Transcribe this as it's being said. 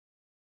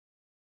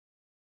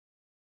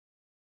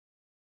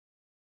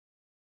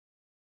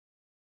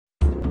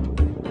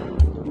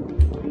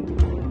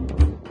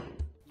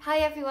Hi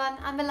everyone,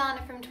 I'm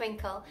Alana from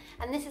Twinkl,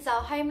 and this is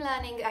our home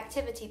learning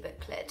activity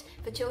booklet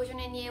for children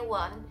in Year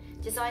 1,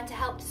 designed to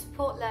help to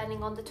support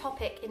learning on the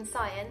topic in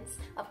science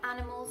of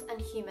animals and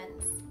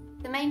humans.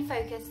 The main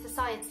focus for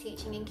science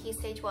teaching in Key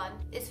Stage 1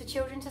 is for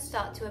children to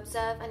start to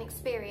observe and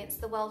experience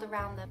the world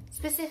around them.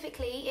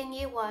 Specifically, in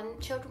Year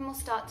 1, children will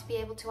start to be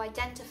able to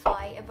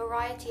identify a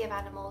variety of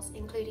animals,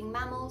 including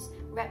mammals,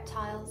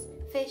 reptiles,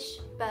 fish,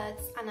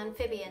 birds and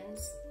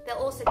amphibians. They'll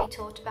also be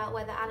taught about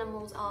whether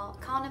animals are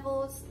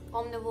carnivores,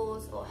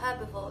 omnivores or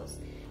herbivores,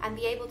 and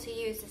be able to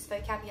use this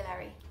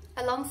vocabulary.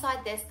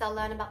 Alongside this, they'll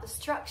learn about the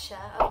structure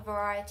of a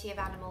variety of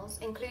animals,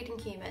 including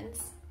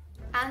humans,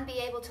 and be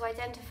able to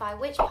identify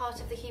which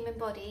part of the human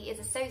body is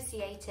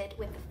associated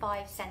with the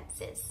 5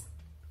 senses.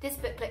 This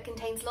booklet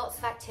contains lots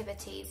of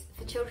activities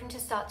for children to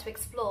start to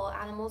explore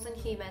animals and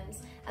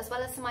humans, as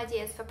well as some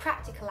ideas for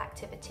practical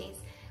activities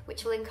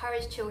which will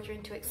encourage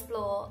children to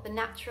explore the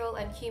natural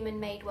and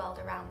human-made world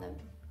around them.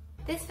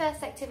 This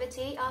first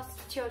activity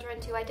asks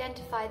children to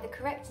identify the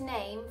correct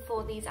name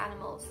for these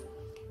animals.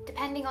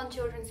 Depending on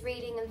children's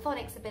reading and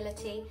phonics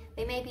ability,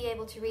 they may be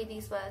able to read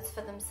these words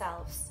for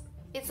themselves.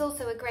 It's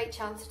also a great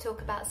chance to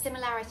talk about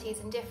similarities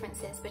and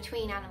differences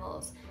between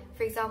animals.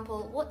 For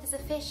example, what does a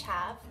fish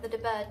have that a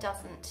bird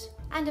doesn't?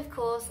 And of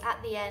course,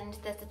 at the end,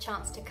 there's a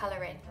chance to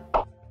colour in.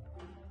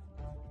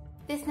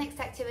 This next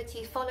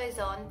activity follows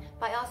on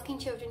by asking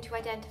children to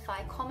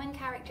identify common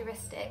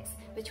characteristics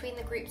between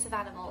the groups of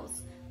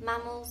animals: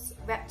 mammals,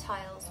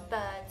 reptiles,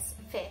 birds,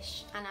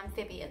 fish and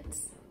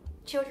amphibians.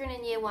 Children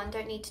in Year 1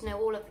 don't need to know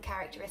all of the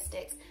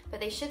characteristics,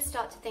 but they should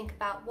start to think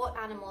about what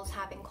animals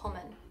have in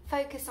common.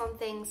 Focus on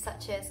things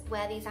such as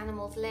where these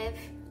animals live,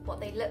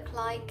 what they look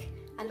like,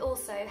 and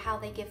also how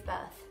they give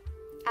birth.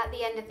 At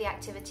the end of the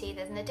activity,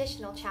 there's an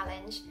additional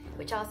challenge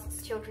which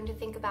asks children to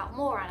think about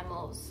more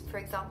animals, for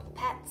example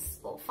pets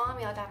or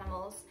farmyard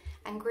animals,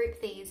 and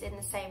group these in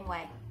the same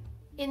way.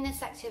 In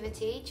this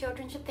activity,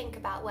 children should think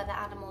about whether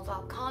animals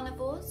are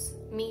carnivores,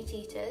 meat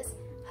eaters,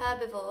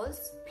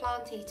 herbivores,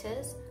 plant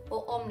eaters,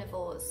 or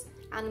omnivores,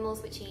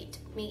 animals which eat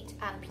meat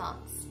and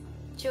plants.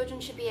 Children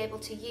should be able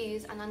to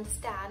use and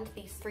understand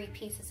these 3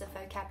 pieces of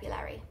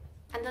vocabulary.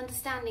 And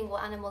understanding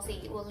what animals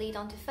eat will lead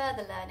on to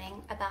further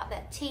learning about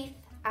their teeth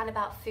and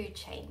about food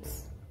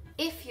chains.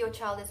 If your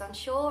child is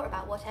unsure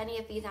about what any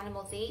of these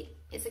animals eat,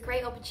 it's a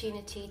great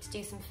opportunity to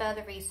do some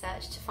further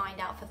research to find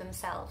out for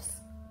themselves.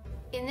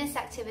 In this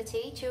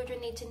activity,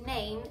 children need to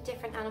name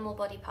different animal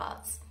body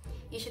parts.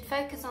 You should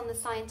focus on the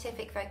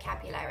scientific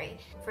vocabulary.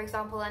 For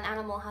example, an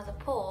animal has a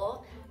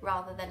paw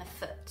rather than a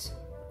foot.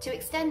 To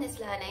extend this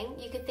learning,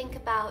 you could think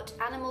about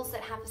animals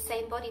that have the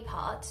same body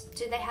part.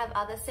 Do they have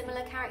other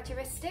similar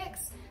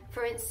characteristics?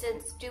 For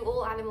instance, do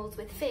all animals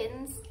with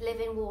fins live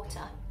in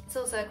water? It's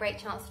also a great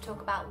chance to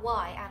talk about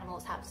why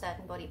animals have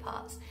certain body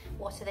parts.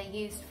 What are they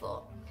used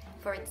for?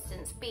 For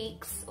instance,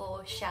 beaks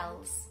or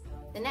shells.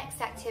 The next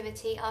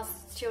activity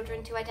asks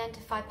children to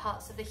identify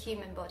parts of the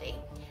human body,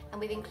 and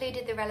we've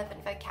included the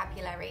relevant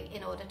vocabulary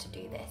in order to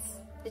do this.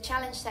 The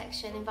challenge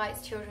section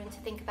invites children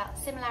to think about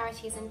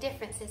similarities and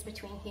differences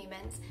between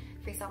humans,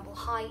 for example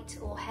height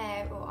or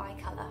hair or eye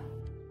colour.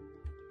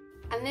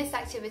 And this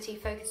activity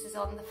focuses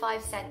on the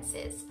 5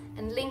 senses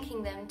and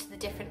linking them to the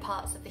different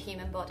parts of the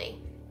human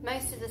body.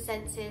 Most of the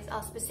senses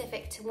are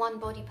specific to one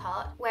body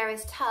part,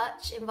 whereas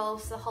touch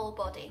involves the whole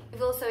body.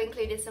 We've also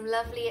included some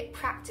lovely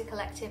practical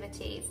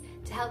activities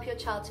to help your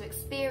child to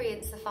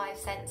experience the 5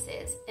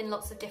 senses in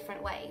lots of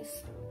different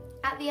ways.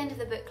 At the end of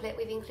the booklet,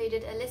 we've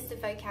included a list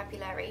of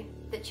vocabulary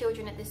that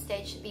children at this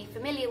stage should be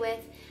familiar with,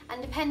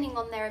 and depending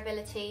on their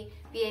ability,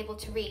 be able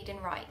to read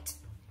and write.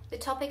 The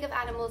topic of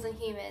animals and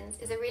humans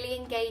is a really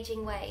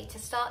engaging way to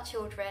start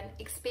children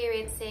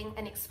experiencing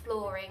and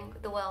exploring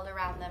the world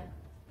around them.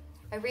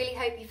 I really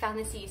hope you found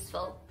this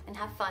useful, and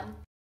have fun.